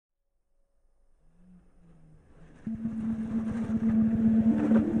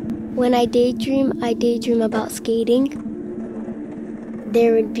When I daydream about skating.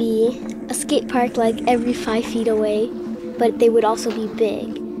 There would be a skate park like every 5 feet away, but they would also be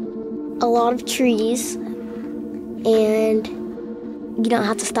big. A lot of trees, and you don't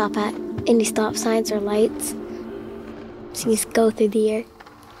have to stop at any stop signs or lights. So you just go through the air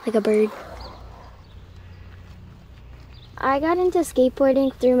like a bird. I got into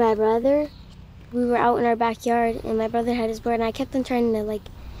skateboarding through my brother. We were out in our backyard and my brother had his board and I kept on trying to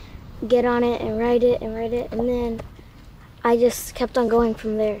get on it and ride it, and then I just kept on going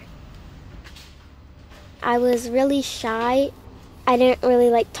from there. I was really shy. I didn't really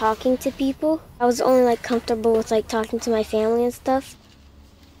like talking to people. I was only comfortable with talking to my family and stuff.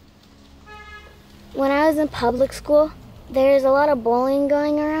 When I was in public school, there's a lot of bullying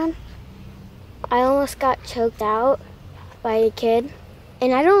going around. I almost got choked out by a kid,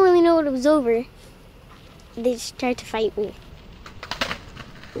 and I don't really know what it was over. They just tried to fight me.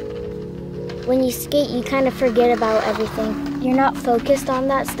 When you skate, you kind of forget about everything. You're not focused on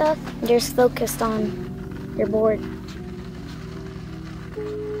that stuff, you're just focused on your board.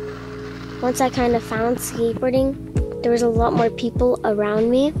 Once I kind of found skateboarding, there was a lot more people around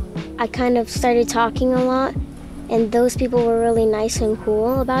me. I kind of started talking a lot, and those people were really nice and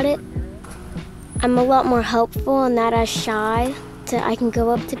cool about it. I'm a lot more helpful and not as shy. I can go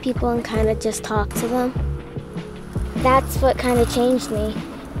up to people and kind of just talk to them. That's what kind of changed me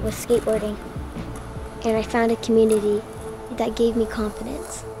with skateboarding. And I found a community that gave me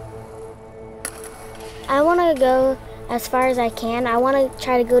confidence. I want to go as far as I can. I want to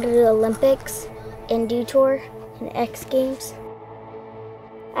try to go to the Olympics and do tour and X Games.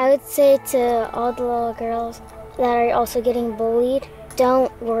 I would say to all the little girls that are also getting bullied,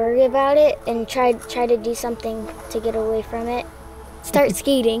 don't worry about it and try to do something to get away from it. Start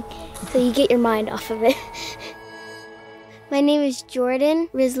skating so you get your mind off of it. My name is Jordan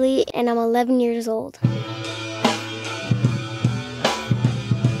Risley and I'm 11 years old.